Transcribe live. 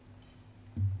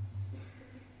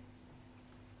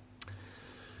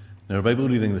Now, our Bible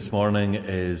reading this morning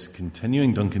is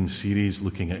continuing Duncan's series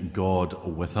looking at God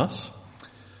with us.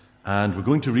 And we're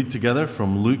going to read together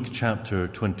from Luke chapter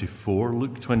 24,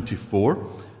 Luke 24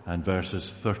 and verses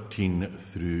 13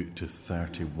 through to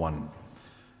 31.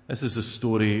 This is a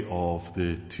story of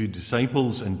the two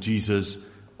disciples and Jesus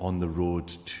on the road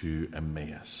to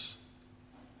Emmaus.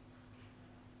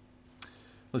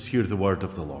 Let's hear the word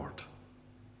of the Lord.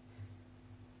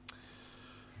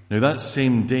 Now that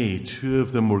same day, two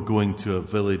of them were going to a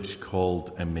village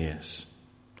called Emmaus,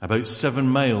 about 7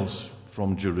 miles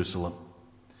from Jerusalem.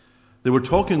 They were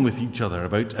talking with each other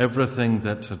about everything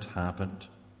that had happened.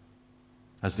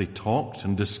 As they talked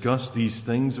and discussed these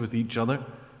things with each other,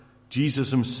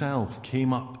 Jesus himself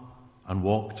came up and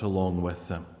walked along with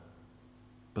them.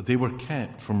 But they were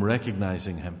kept from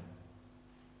recognizing him.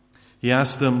 He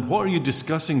asked them, "What are you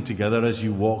discussing together as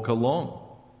you walk along?"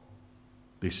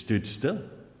 They stood still,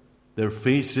 their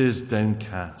faces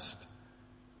downcast.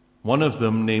 One of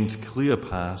them, named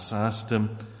Cleopas, asked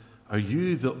him, "Are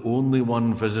you the only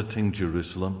one visiting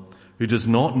Jerusalem who does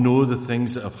not know the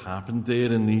things that have happened there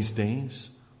in these days?"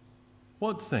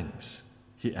 "What things?"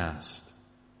 he asked.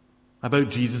 "About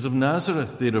Jesus of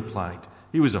Nazareth," they replied.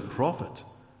 "He was a prophet,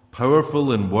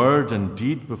 powerful in word and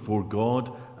deed before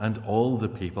God and all the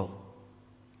people.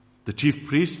 The chief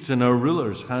priests and our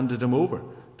rulers handed him over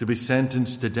to be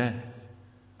sentenced to death,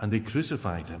 and they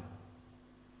crucified him.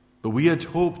 But we had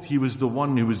hoped he was the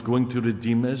one who was going to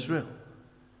redeem Israel.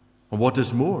 And what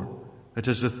is more, it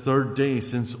is the 3rd day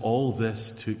since all this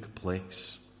took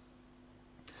place.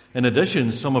 In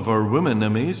addition, some of our women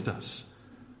amazed us.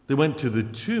 They went to the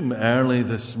tomb early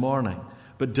this morning,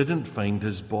 but didn't find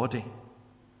his body.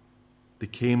 They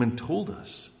came and told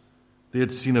us they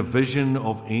had seen a vision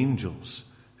of angels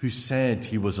who said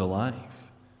he was alive.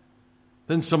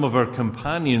 Then some of our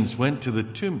companions went to the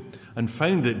tomb and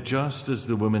found it just as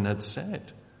the women had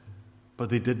said, but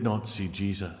they did not see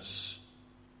Jesus."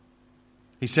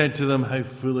 He said to them, "How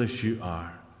foolish you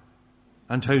are,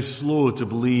 and how slow to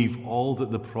believe all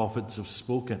that the prophets have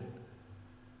spoken.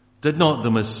 Did not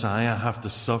the Messiah have to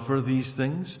suffer these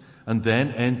things and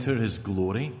then enter his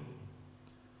glory?"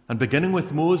 And beginning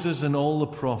with Moses and all the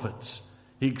prophets,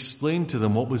 he explained to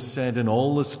them what was said in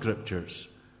all the scriptures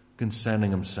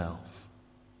concerning himself.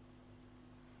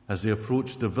 As they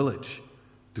approached the village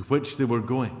to which they were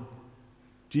going,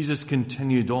 Jesus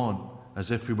continued on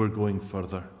as if he were going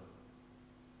further.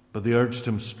 But they urged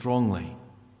him strongly,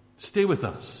 "Stay with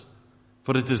us,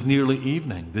 for it is nearly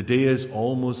evening. The day is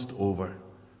almost over."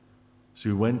 So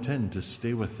he went in to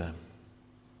stay with them.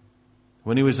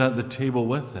 When he was at the table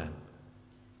with them,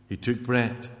 he took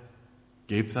bread,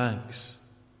 gave thanks,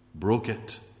 broke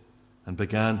it, and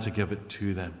began to give it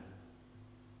to them.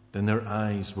 Then their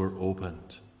eyes were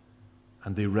opened,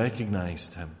 and they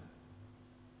recognized him,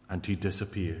 and he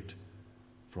disappeared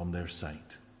from their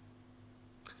sight.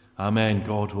 Amen.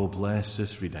 God will bless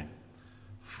this reading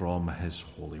from his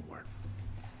holy word.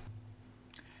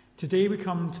 Today we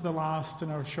come to the last in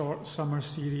our short summer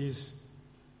series,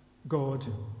 God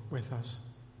with us.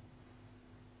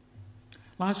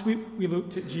 Last week we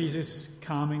looked at Jesus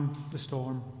calming the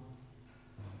storm.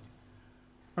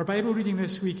 Our Bible reading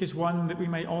this week is one that we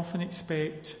might often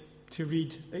expect to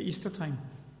read at Easter time.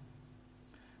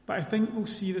 But I think we'll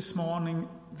see this morning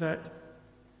that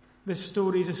this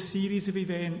story is a series of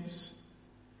events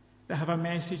that have a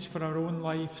message for our own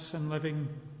lives and living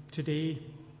today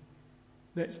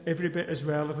that's every bit as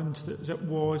relevant as it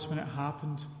was when it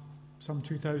happened some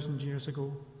 2,000 years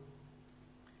ago.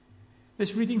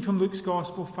 This reading from Luke's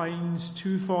Gospel finds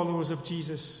two followers of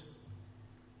Jesus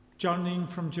journeying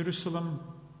from Jerusalem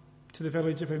to the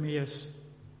village of Emmaus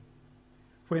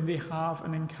when they have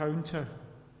an encounter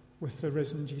with the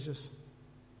risen Jesus.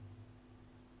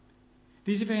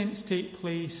 These events take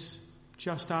place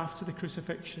just after the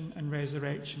crucifixion and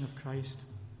resurrection of Christ.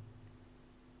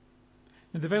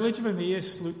 Now, the village of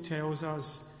Emmaus, Luke tells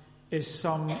us, is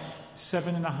some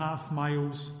 7.5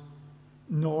 miles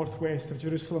northwest of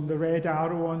Jerusalem. The red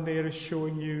arrow on there is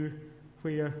showing you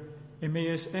where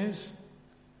Emmaus is,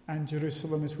 and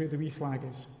Jerusalem is where the wee flag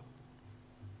is.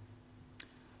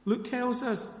 Luke tells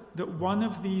us that one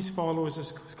of these followers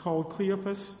is called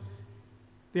Cleopas.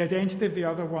 The identity of the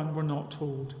other one we're not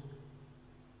told.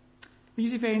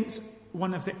 These events,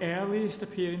 one of the earliest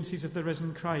appearances of the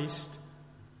risen Christ,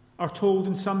 are told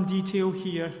in some detail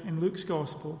here in Luke's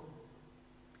Gospel.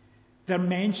 They're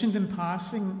mentioned in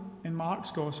passing in Mark's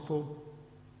Gospel,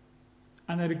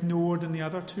 and they're ignored in the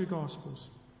other two Gospels.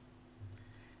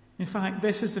 In fact,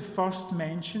 this is the first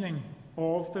mentioning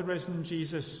of the risen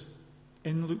Jesus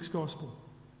in Luke's Gospel.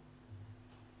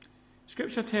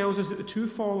 Scripture tells us that the two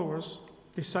followers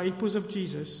disciples of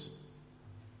Jesus,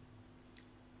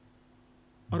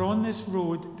 are on this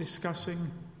road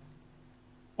discussing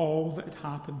all that had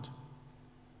happened.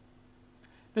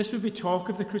 This would be talk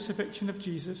of the crucifixion of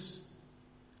Jesus,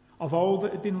 of all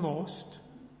that had been lost,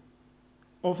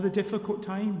 of the difficult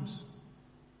times.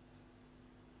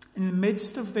 In the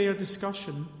midst of their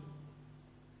discussion,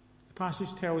 the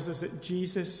passage tells us that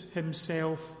Jesus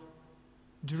himself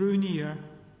drew near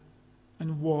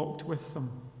and walked with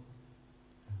them,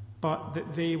 but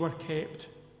that they were kept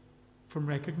from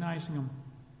recognizing him.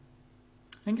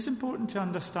 I think it's important to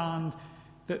understand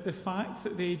that the fact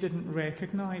that they didn't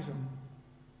recognize him,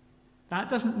 that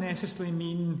doesn't necessarily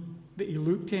mean that he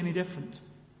looked any different.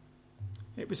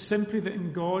 It was simply that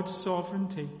in God's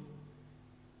sovereignty,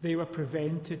 they were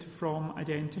prevented from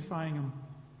identifying him.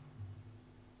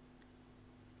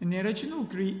 In the original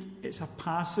Greek, it's a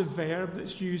passive verb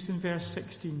that's used in verse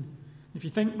 16. If you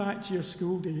think back to your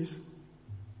school days,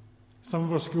 some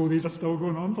of our school days are still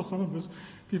going on for some of us.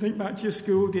 If you think back to your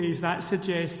school days, that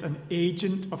suggests an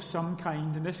agent of some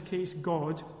kind, in this case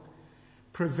God,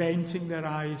 preventing their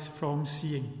eyes from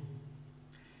seeing.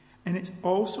 And it's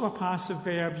also a passive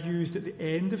verb used at the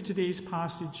end of today's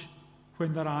passage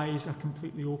when their eyes are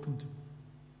completely opened.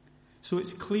 So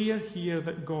it's clear here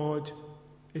that God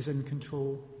is in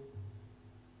control.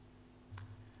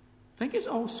 I think it's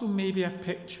also maybe a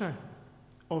picture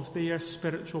of their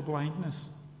spiritual blindness,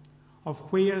 of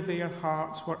where their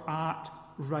hearts were at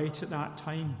right at that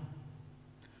time.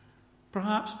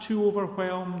 Perhaps too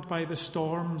overwhelmed by the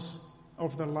storms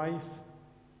of their life,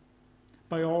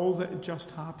 by all that had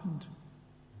just happened.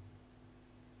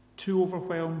 Too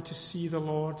overwhelmed to see the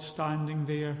Lord standing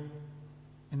there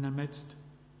in their midst.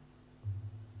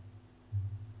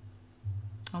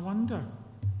 I wonder,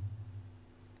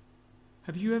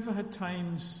 have you ever had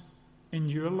times in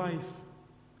your life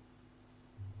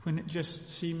when it just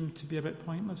seemed to be a bit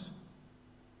pointless?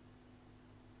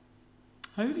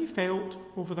 How have you felt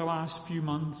over the last few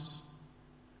months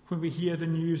when we hear the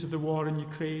news of the war in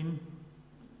Ukraine,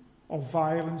 of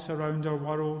violence around our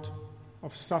world,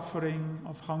 of suffering,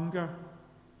 of hunger?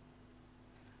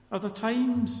 Are there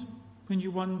times when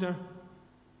you wonder,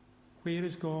 where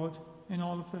is God in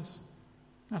all of this?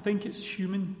 I think it's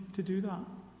human to do that.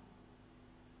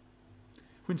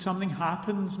 When something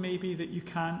happens maybe that you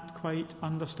can't quite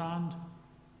understand,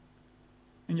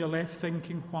 and you're left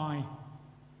thinking, why?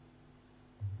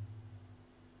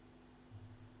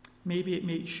 Maybe it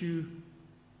makes you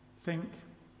think,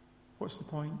 what's the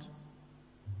point?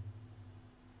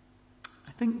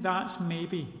 I think that's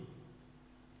maybe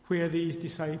where these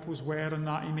disciples were on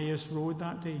that Emmaus road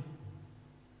that day.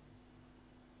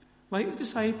 Like the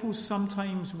disciples,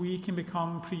 sometimes we can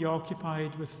become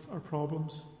preoccupied with our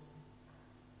problems,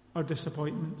 our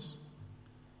disappointments.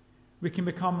 We can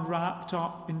become wrapped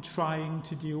up in trying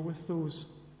to deal with those.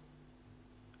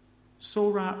 So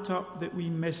wrapped up that we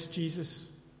miss Jesus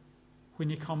when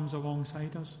he comes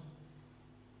alongside us.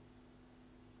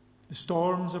 The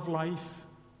storms of life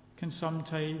can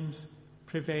sometimes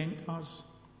prevent us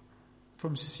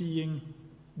from seeing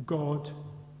God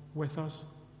with us.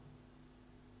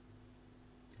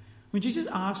 When Jesus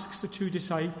asks the two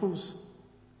disciples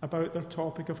about their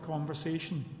topic of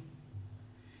conversation,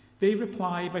 they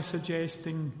reply by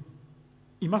suggesting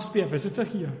he must be a visitor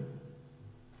here,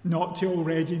 not to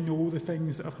already know the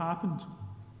things that have happened.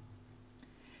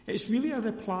 It's really a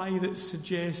reply that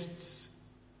suggests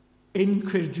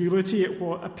incredulity at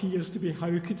what appears to be,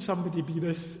 how could somebody be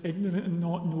this ignorant and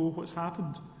not know what's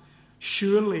happened?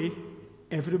 Surely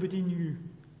everybody knew.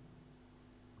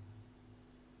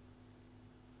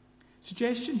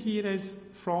 Suggestion here is,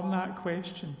 from that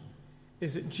question,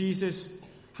 is that Jesus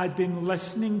had been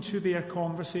listening to their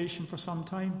conversation for some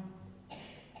time.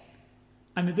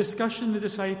 And the discussion the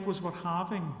disciples were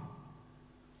having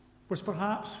was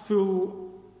perhaps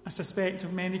full, I suspect,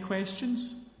 of many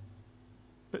questions,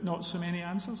 but not so many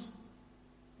answers.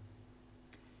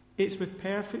 It's with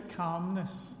perfect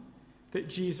calmness that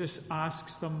Jesus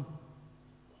asks them,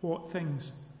 what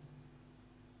things?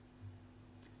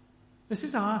 This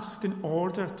is asked in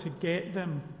order to get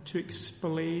them to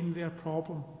explain their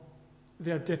problem,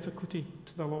 their difficulty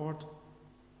to the Lord,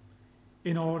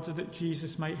 in order that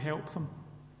Jesus might help them.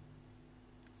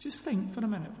 Just think for a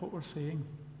minute what we're saying.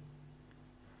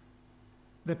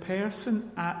 The person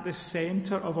at the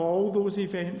centre of all those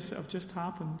events that have just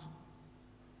happened,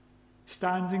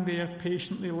 standing there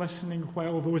patiently listening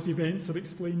while those events are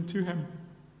explained to him.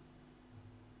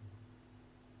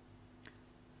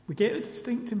 We get a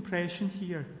distinct impression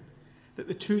here that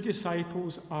the two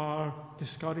disciples are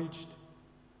discouraged,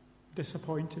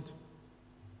 disappointed.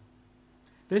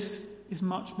 This is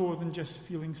much more than just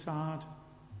feeling sad.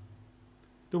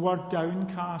 The word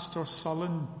downcast or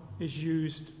sullen is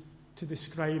used to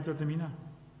describe their demeanour.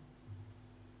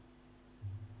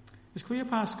 As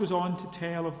Cleopas goes on to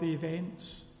tell of the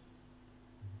events,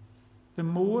 the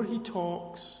more he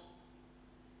talks,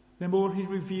 the more he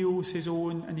reveals his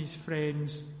own and his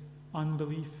friends'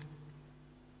 unbelief.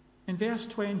 In verse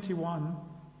 21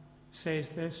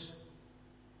 says this,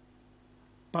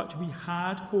 "But we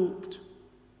had hoped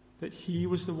that he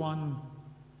was the one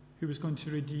who was going to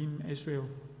redeem Israel."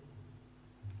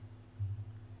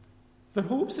 Their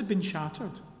hopes had been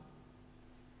shattered.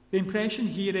 The impression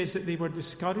here is that they were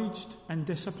discouraged and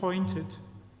disappointed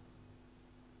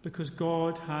because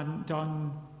God hadn't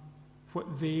done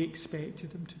what they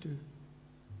expected him to do,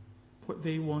 what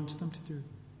they wanted him to do.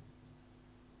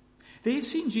 They had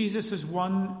seen Jesus as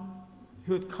one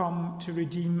who had come to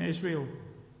redeem Israel.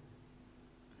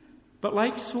 But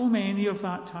like so many of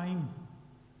that time,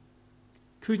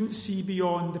 couldn't see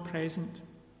beyond the present,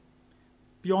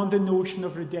 beyond the notion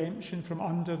of redemption from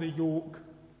under the yoke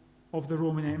of the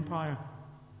Roman Empire.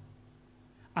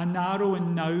 A narrow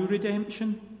and now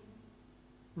redemption,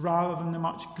 rather than the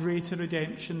much greater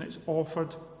redemption that's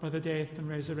offered by the death and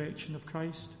resurrection of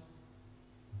Christ.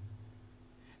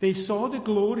 They saw the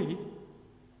glory,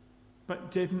 but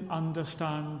didn't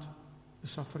understand the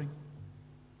suffering.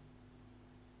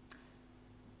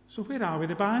 So where are we?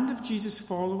 The band of Jesus'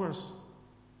 followers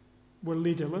were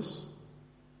leaderless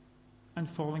and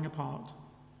falling apart,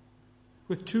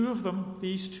 with two of them,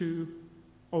 these two,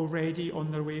 already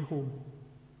on their way home.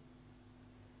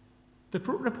 The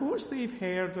reports they've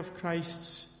heard of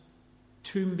Christ's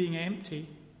tomb being empty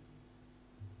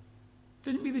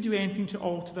didn't really do anything to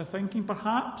alter their thinking.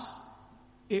 Perhaps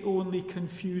it only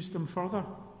confused them further.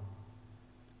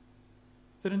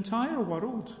 Their entire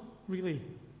world, really,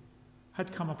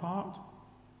 had come apart.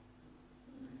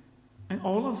 And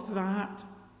all of that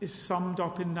is summed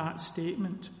up in that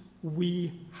statement,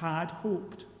 "We had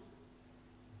hoped."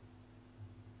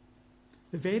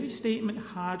 The very statement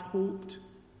 "had hoped"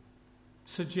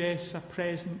 suggests a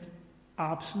present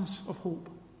absence of hope,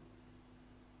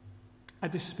 a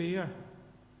despair,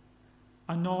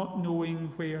 a not knowing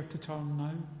where to turn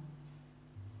now.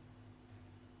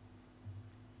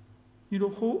 You know,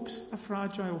 hope's a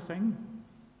fragile thing,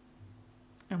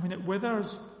 and when it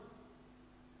withers,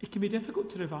 it can be difficult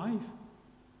to revive.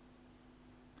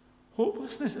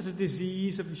 Hopelessness as a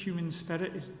disease of the human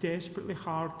spirit is desperately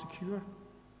hard to cure.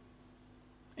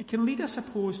 It can lead, I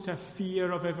suppose, to a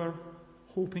fear of ever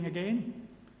hoping again,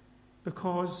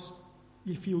 because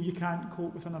you feel you can't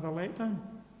cope with another letdown.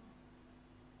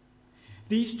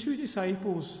 These two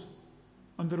disciples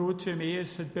on the road to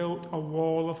Emmaus had built a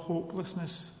wall of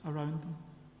hopelessness around them,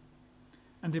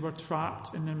 and they were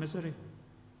trapped in their misery.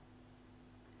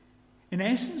 In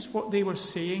essence, what they were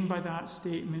saying by that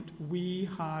statement, "we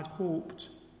had hoped,"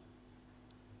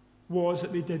 was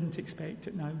that they didn't expect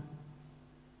it now.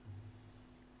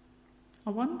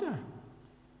 I wonder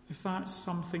if that's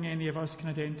something any of us can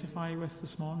identify with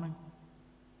this morning.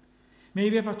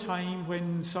 Maybe of a time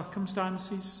when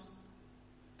circumstances,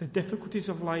 the difficulties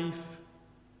of life,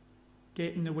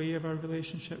 get in the way of our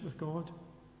relationship with God,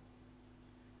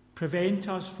 prevent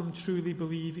us from truly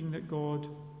believing that God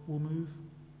will move.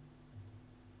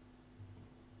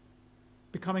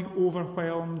 Becoming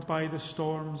overwhelmed by the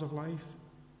storms of life.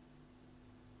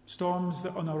 Storms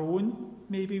that on our own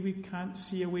maybe we can't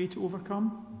see a way to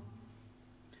overcome.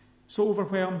 So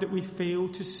overwhelmed that we fail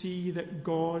to see that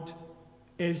God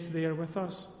is there with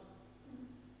us.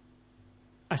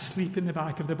 Asleep in the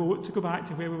back of the boat, to go back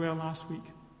to where we were last week.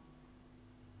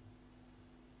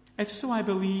 If so, I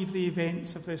believe the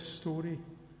events of this story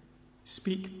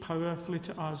speak powerfully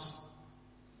to us,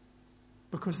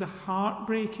 because the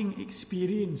heartbreaking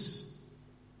experience,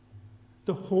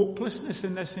 the hopelessness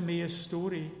in this Emmaus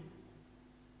story,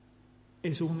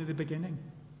 is only the beginning.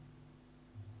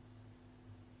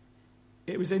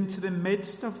 It was into the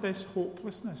midst of this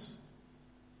hopelessness,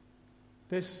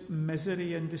 this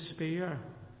misery and despair,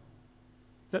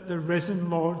 that the risen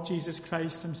Lord Jesus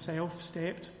Christ himself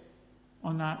stepped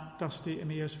on that dusty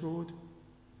Emmaus road.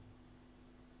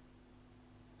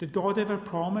 Did God ever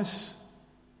promise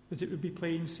that it would be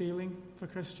plain sailing for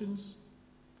Christians?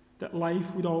 That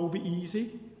life would all be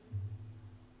easy?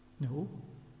 No.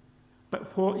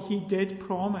 But what he did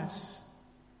promise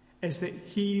is that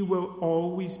he will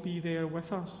always be there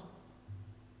with us.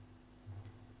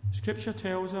 Scripture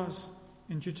tells us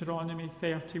in Deuteronomy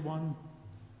 31,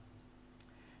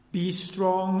 "Be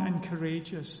strong and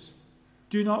courageous.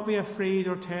 Do not be afraid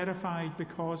or terrified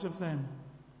because of them,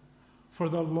 for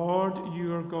the Lord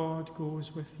your God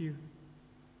goes with you.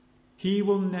 He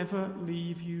will never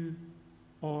leave you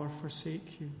or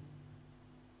forsake you.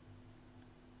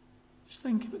 Just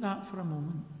think about that for a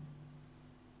moment.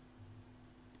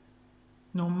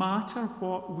 No matter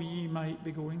what we might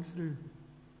be going through,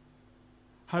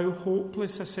 how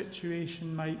hopeless a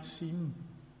situation might seem,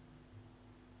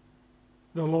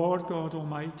 the Lord God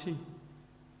Almighty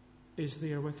is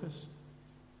there with us.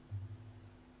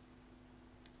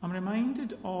 I'm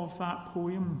reminded of that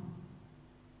poem,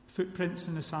 Footprints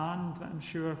in the Sand, that I'm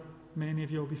sure many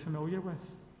of you will be familiar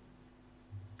with.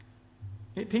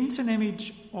 It paints an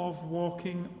image of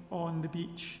walking on the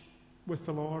beach with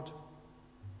the Lord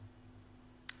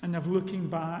and of looking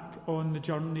back on the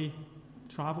journey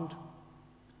travelled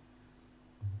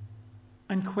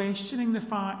and questioning the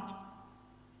fact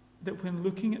that when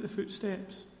looking at the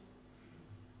footsteps,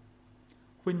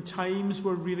 when times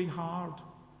were really hard,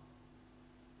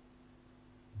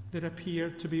 there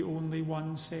appeared to be only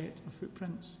one set of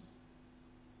footprints.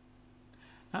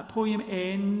 That poem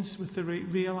ends with the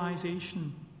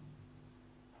realisation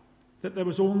that there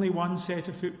was only one set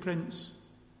of footprints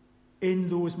in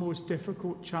those most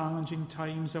difficult, challenging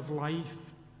times of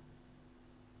life,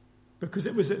 because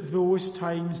it was at those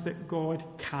times that God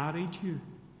carried you.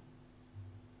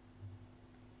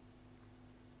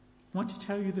 I want to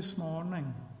tell you this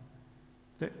morning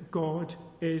that God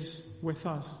is with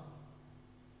us.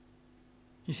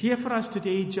 He's here for us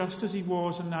today just as he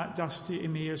was on that dusty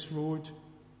Emmaus road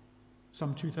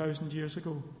some 2,000 years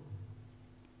ago.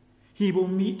 He will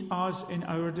meet us in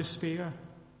our despair,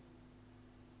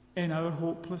 in our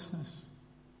hopelessness,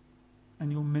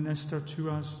 and he'll minister to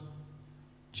us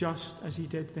just as he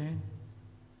did then.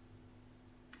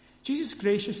 Jesus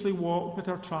graciously walked with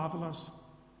our travellers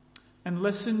and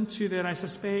listened to their, I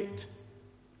suspect,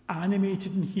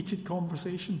 animated and heated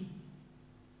conversation.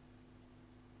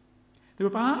 They were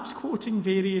perhaps quoting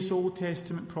various Old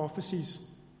Testament prophecies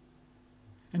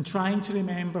and trying to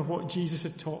remember what Jesus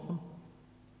had taught them,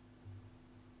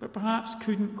 but perhaps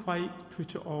couldn't quite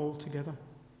put it all together.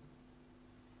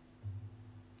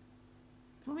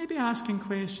 They were maybe asking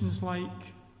questions like,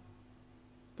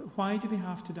 but why did he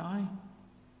have to die?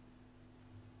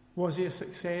 Was he a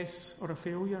success or a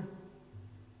failure?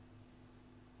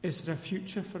 Is there a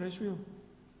future for Israel?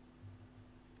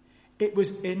 It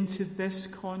was into this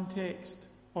context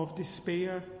of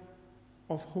despair,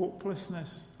 of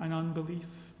hopelessness and unbelief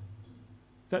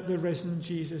that the risen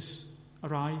Jesus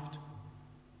arrived.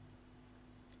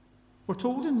 We're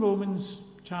told in Romans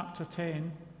chapter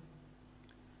 10,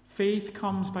 faith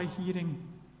comes by hearing,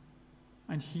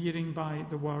 and hearing by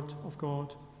the word of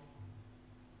God.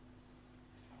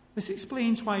 This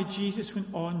explains why Jesus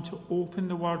went on to open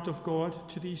the word of God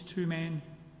to these two men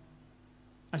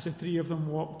as the three of them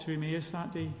walked to Emmaus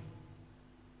that day.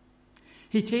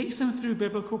 He takes them through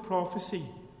biblical prophecy,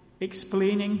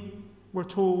 explaining, we're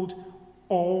told,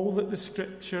 all that the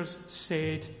scriptures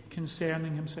said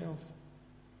concerning himself.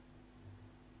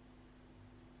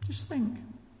 Just think,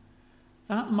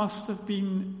 that must have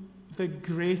been the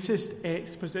greatest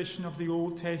exposition of the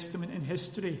Old Testament in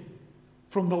history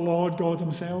from the Lord God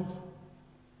himself.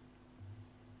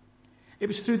 It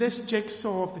was through this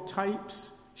jigsaw of the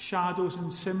types, shadows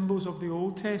and symbols of the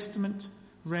Old Testament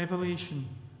revelation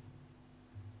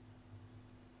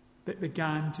that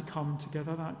began to come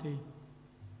together that day.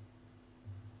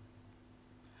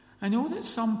 I know that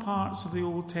some parts of the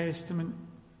Old Testament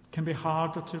can be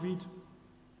harder to read.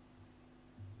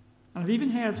 And I've even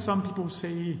heard some people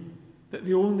say that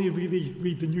they only really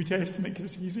read the New Testament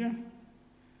because it's easier,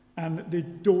 and that they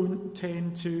don't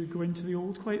tend to go into the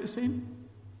Old quite the same.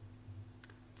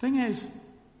 Thing is,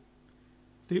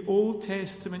 the Old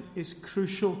Testament is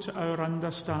crucial to our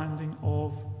understanding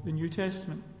of the New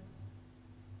Testament.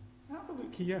 Have a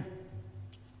look here.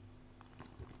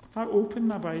 If I open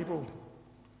my Bible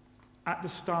at the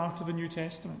start of the New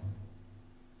Testament,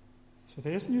 so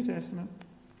there's the New Testament,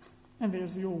 and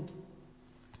there's the Old.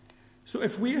 So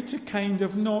if we're to kind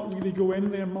of not really go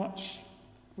in there much,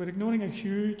 we're ignoring a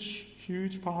huge,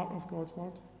 huge part of God's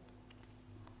Word.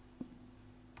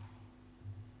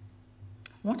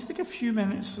 I want to take a few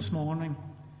minutes this morning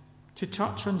to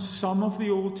touch on some of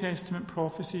the Old Testament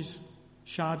prophecies,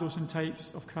 shadows and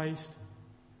types of Christ.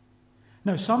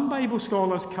 Now, some Bible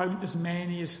scholars count as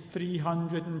many as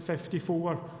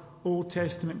 354 Old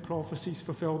Testament prophecies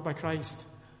fulfilled by Christ.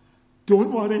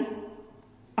 Don't worry,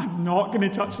 I'm not going to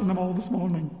touch on them all this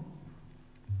morning.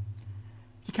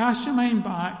 If you cast your mind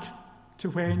back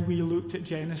to when we looked at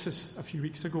Genesis a few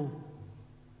weeks ago,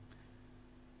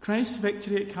 Christ's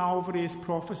victory at Calvary is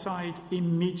prophesied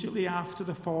immediately after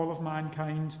the fall of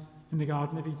mankind in the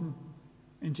Garden of Eden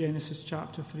in Genesis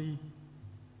chapter 3.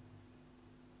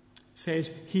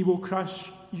 says, "He will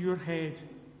crush your head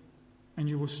and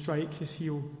you will strike his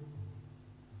heel."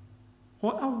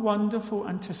 What a wonderful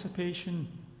anticipation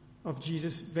of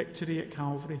Jesus' victory at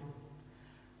Calvary.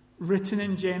 Written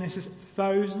in Genesis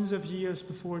thousands of years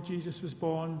before Jesus was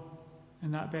born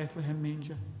in that Bethlehem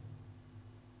manger.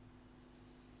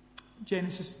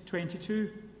 Genesis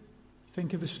 22.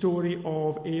 Think of the story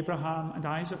of Abraham and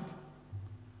Isaac.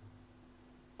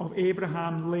 Of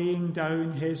Abraham laying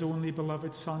down his only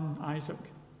beloved son, Isaac,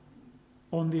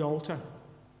 on the altar.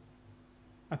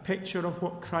 A picture of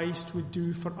what Christ would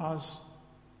do for us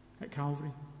at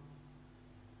Calvary.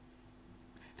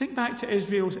 Think back to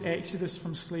Israel's exodus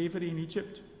from slavery in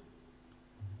Egypt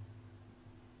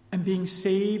and being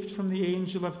saved from the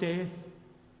angel of death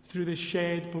through the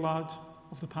shed blood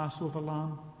of the Passover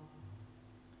lamb.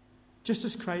 Just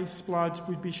as Christ's blood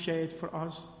would be shed for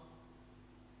us.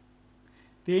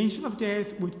 The angel of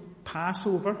death would pass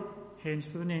over, hence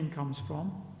where the name comes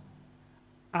from,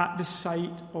 at the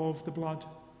sight of the blood.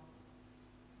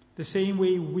 The same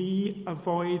way we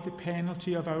avoid the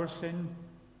penalty of our sin,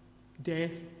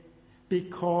 death,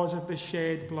 because of the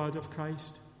shed blood of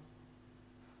Christ.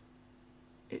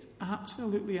 It's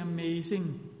absolutely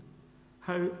amazing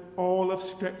how all of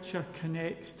Scripture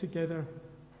connects together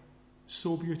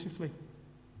so beautifully.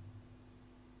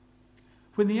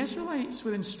 When the Israelites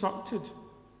were instructed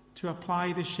to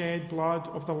apply the shed blood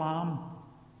of the lamb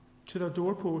to their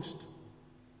doorpost,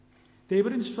 they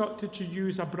were instructed to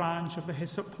use a branch of the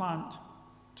hyssop plant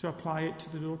to apply it to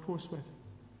the doorpost with.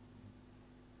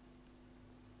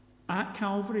 At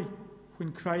Calvary,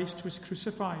 when Christ was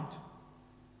crucified,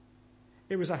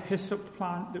 it was a hyssop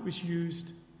plant that was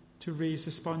used to raise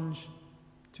the sponge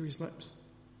to his lips.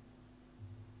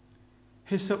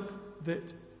 Hyssop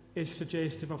that is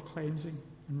suggestive of cleansing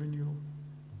and renewal.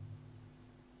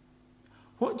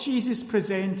 What Jesus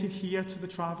presented here to the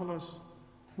travellers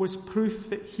was proof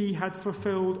that he had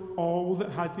fulfilled all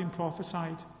that had been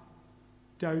prophesied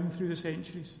down through the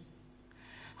centuries.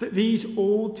 That these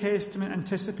Old Testament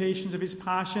anticipations of his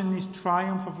passion, his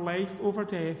triumph of life over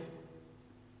death,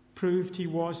 proved he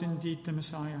was indeed the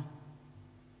Messiah.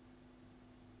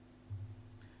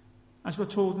 As we're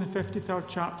told in the 53rd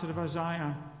chapter of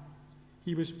Isaiah,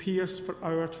 he was pierced for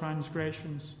our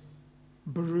transgressions,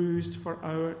 bruised for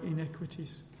our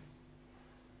iniquities.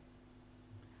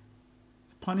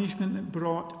 The punishment that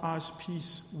brought us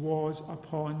peace was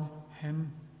upon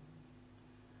him.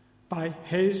 By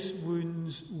his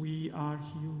wounds we are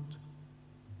healed.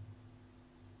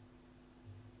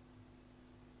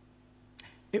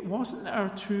 It wasn't that our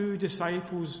two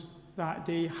disciples that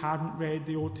day hadn't read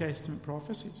the Old Testament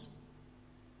prophecies.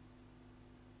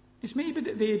 It's maybe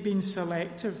that they had been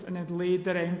selective and had laid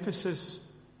their emphasis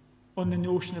on the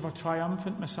notion of a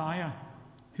triumphant Messiah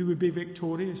who would be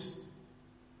victorious,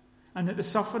 and that the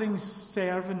suffering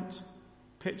servant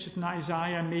pictured in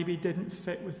Isaiah maybe didn't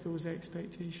fit with those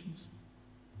expectations.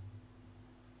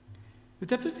 The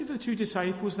difficulty for the two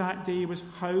disciples that day was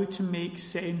how to make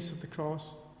sense of the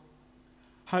cross,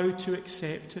 how to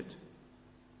accept it.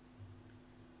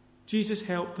 Jesus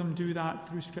helped them do that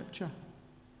through Scripture.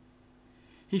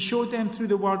 He showed them through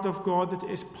the Word of God that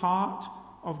it is part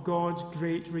of God's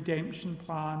great redemption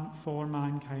plan for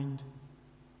mankind.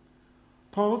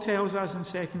 Paul tells us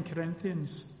in 2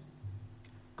 Corinthians,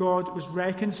 God was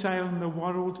reconciling the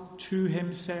world to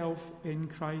himself in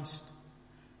Christ,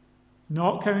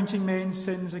 not counting men's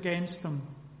sins against them,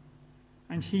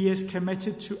 and he has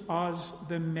committed to us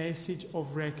the message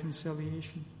of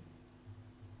reconciliation.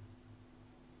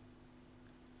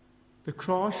 The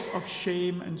cross of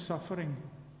shame and suffering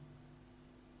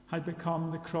had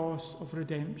become the cross of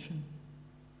redemption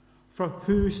for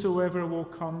whosoever will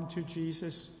come to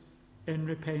Jesus in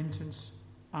repentance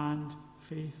and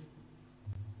faith.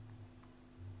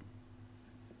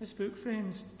 This book,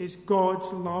 friends, is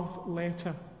God's love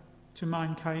letter to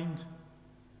mankind.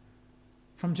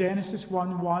 From Genesis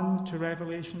 1:1 to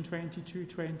Revelation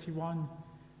 22:21,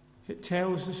 it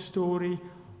tells the story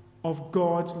of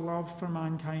God's love for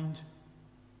mankind,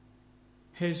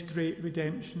 his great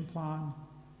redemption plan,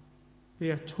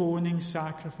 the atoning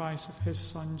sacrifice of his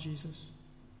Son Jesus.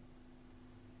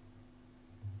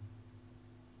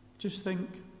 Just think,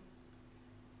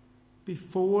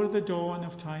 before the dawn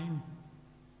of time,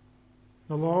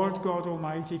 the Lord God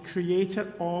Almighty,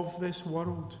 creator of this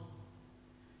world,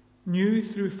 knew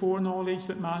through foreknowledge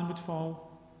that man would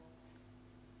fall,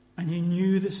 and he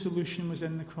knew the solution was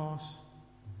in the cross.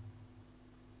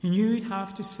 He knew he'd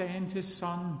have to send his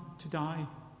Son to die.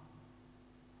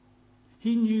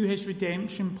 He knew his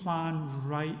redemption plan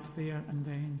right there and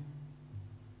then.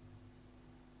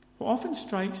 What often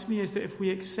strikes me is that if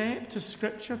we accept, as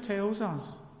Scripture tells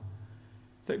us,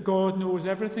 that God knows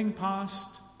everything past,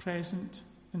 present,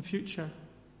 and future,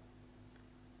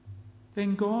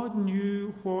 then God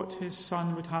knew what his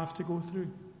Son would have to go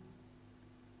through.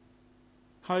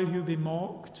 How he would be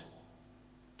mocked,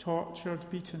 tortured,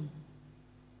 beaten.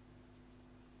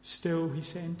 Still he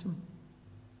sent him.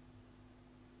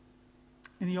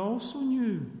 And he also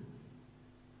knew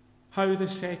how the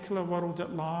secular world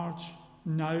at large,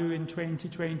 now in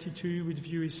 2022, would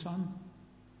view his Son.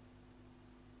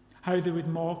 How they would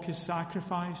mock his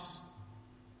sacrifice,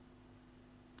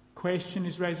 question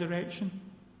his resurrection,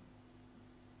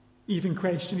 even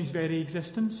question his very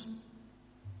existence.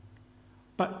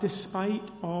 But despite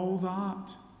all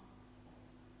that,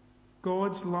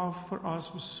 God's love for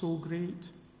us was so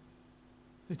great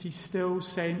that he still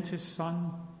sent his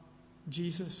Son,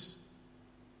 Jesus,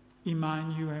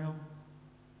 Emmanuel,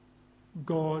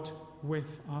 God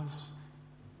with us,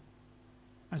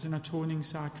 as an atoning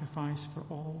sacrifice for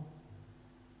all.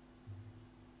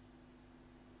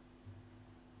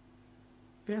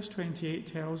 Verse 28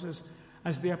 tells us,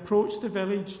 as they approached the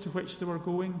village to which they were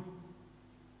going,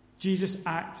 Jesus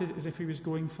acted as if he was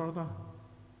going further.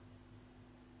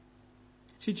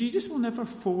 See, Jesus will never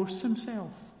force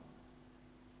himself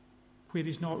where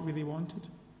he's not really wanted.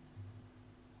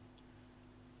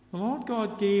 The Lord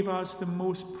God gave us the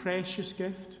most precious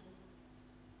gift,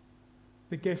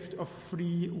 the gift of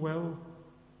free will.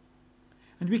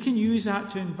 And we can use that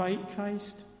to invite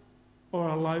Christ or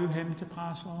allow him to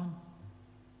pass on.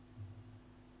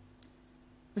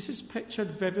 This is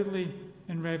pictured vividly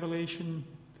in Revelation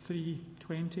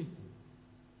 3:20.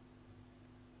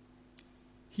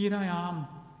 Here I am,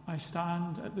 I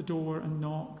stand at the door and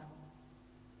knock.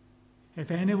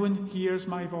 If anyone hears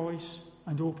my voice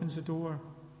and opens the door,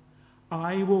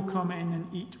 I will come in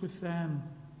and eat with them,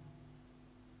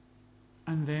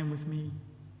 and them with me.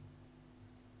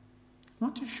 I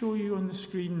want to show you on the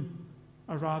screen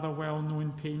a rather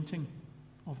well-known painting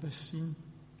of this scene.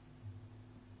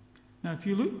 Now, if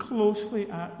you look closely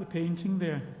at the painting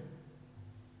there,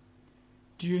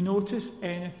 do you notice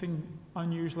anything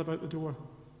unusual about the door?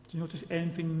 Do you notice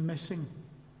anything missing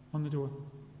on the door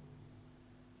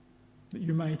that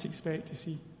you might expect to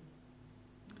see?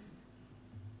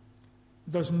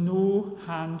 There's no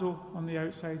handle on the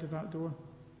outside of that door.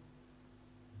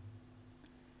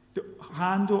 The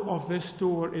handle of this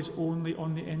door is only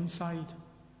on the inside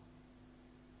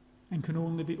and can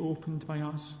only be opened by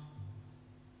us.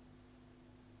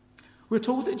 We're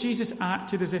told that Jesus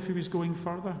acted as if he was going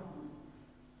further.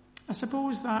 I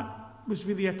suppose that was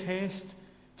really a test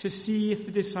to see if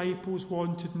the disciples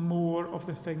wanted more of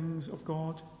the things of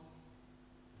God.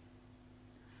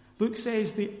 Luke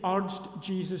says they urged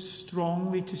Jesus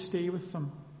strongly to stay with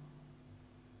them.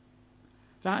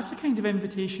 That's the kind of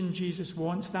invitation Jesus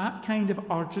wants, that kind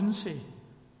of urgency.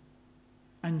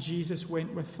 And Jesus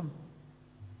went with them.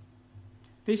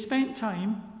 They spent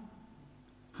time,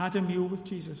 had a meal with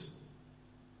Jesus.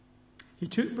 He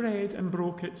took bread and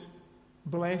broke it,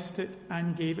 blessed it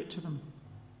and gave it to them.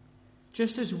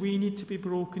 Just as we need to be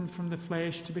broken from the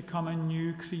flesh to become a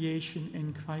new creation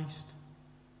in Christ.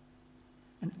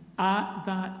 And at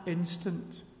that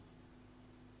instant,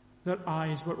 their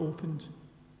eyes were opened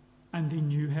and they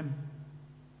knew him.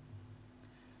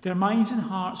 Their minds and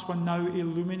hearts were now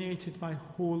illuminated by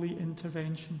holy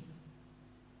intervention.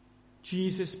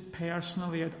 Jesus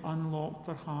personally had unlocked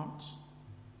their hearts.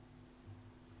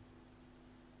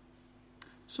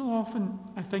 So often,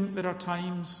 I think there are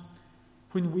times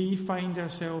when we find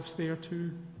ourselves there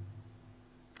too.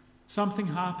 Something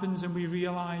happens and we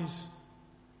realise,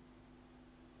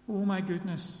 oh my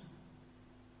goodness,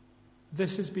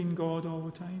 this has been God all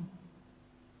the time.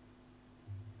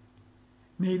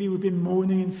 Maybe we've been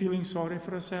moaning and feeling sorry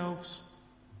for ourselves,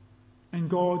 and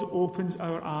God opens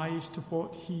our eyes to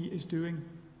what he is doing.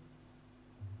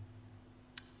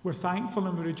 We're thankful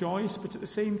and we rejoice, but at the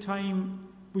same time,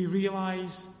 we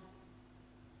realise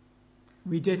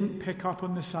we didn't pick up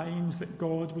on the signs that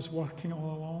God was working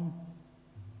all along.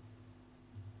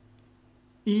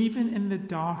 Even in the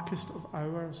darkest of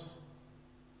hours,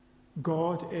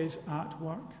 God is at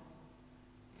work.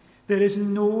 There is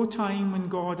no time when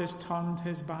God has turned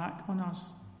his back on us.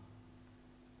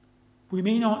 We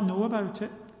may not know about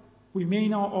it. We may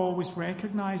not always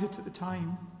recognise it at the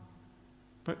time.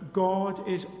 But God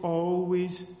is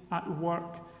always at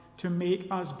work to make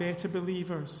us better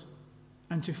believers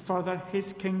and to further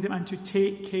his kingdom and to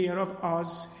take care of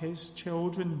us, his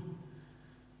children.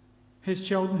 His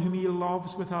children whom he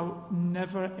loves with a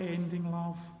never-ending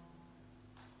love.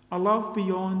 A love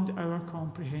beyond our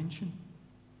comprehension.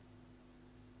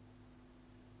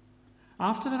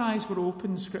 After their eyes were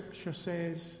opened, Scripture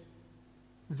says,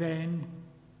 then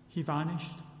he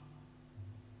vanished.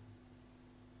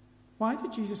 Why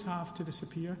did Jesus have to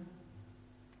disappear?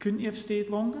 Couldn't he have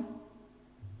stayed longer?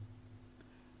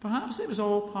 Perhaps it was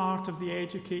all part of the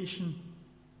education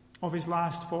of his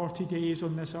last 40 days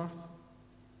on this earth.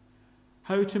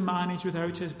 How to manage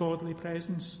without his bodily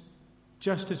presence,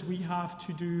 just as we have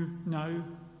to do now,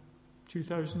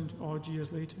 2,000 odd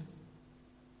years later.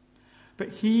 But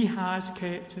he has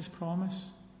kept his promise.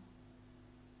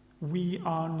 We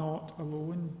are not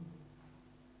alone.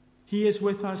 He is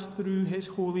with us through his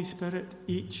Holy Spirit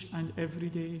each and every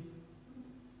day.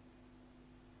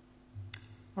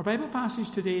 Our Bible passage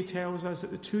today tells us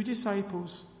that the two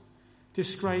disciples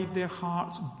described their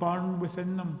hearts burn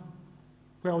within them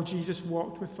while Jesus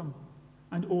walked with them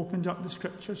and opened up the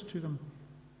Scriptures to them.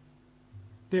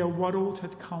 Their world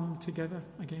had come together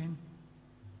again.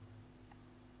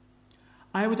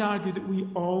 I would argue that we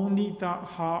all need that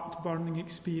heart-burning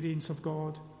experience of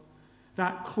God,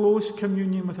 that close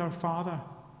communion with our Father,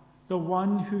 the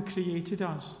one who created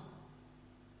us.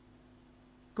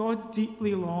 God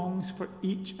deeply longs for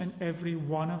each and every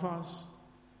one of us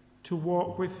to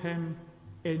walk with him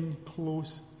in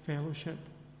close fellowship.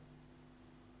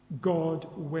 God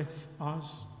with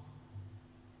us.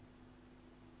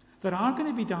 There are going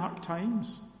to be dark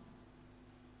times,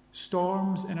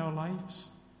 storms in our lives,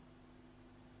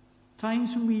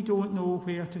 times when we don't know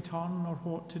where to turn or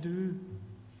what to do.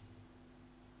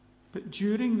 But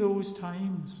during those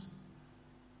times,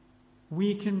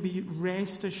 we can be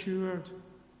rest assured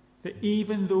that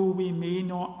even though we may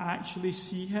not actually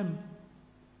see him,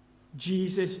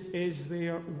 Jesus is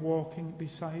there walking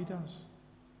beside us.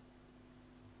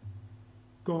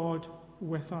 God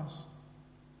with us.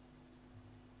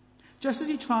 Just as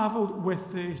he travelled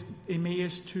with the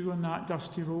Emmaus 2 on that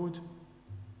dusty road,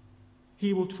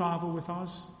 he will travel with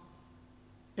us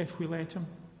if we let him.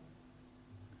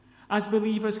 As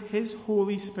believers, his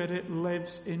Holy Spirit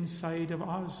lives inside of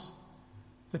us,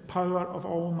 the power of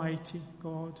Almighty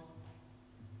God.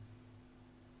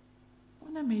 What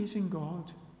an amazing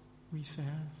God we serve.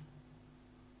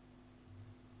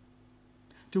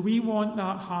 Do we want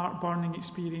that heart-burning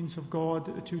experience of God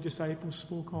that the two disciples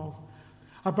spoke of?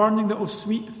 A burning that will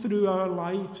sweep through our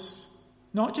lives,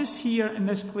 not just here in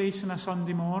this place on a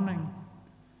Sunday morning,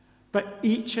 but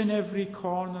each and every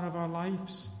corner of our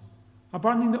lives. A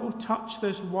burning that will touch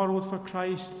this world for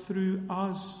Christ through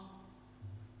us.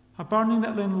 A burning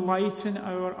that will enlighten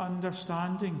our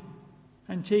understanding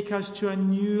and take us to a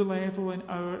new level in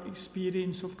our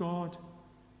experience of God.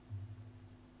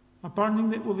 A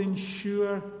burning that will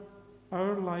ensure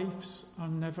our lives are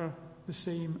never the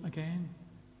same again.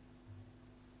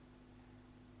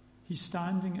 He's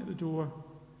standing at the door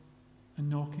and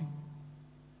knocking.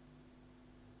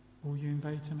 Will you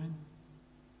invite him in?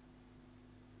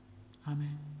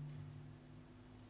 Amen.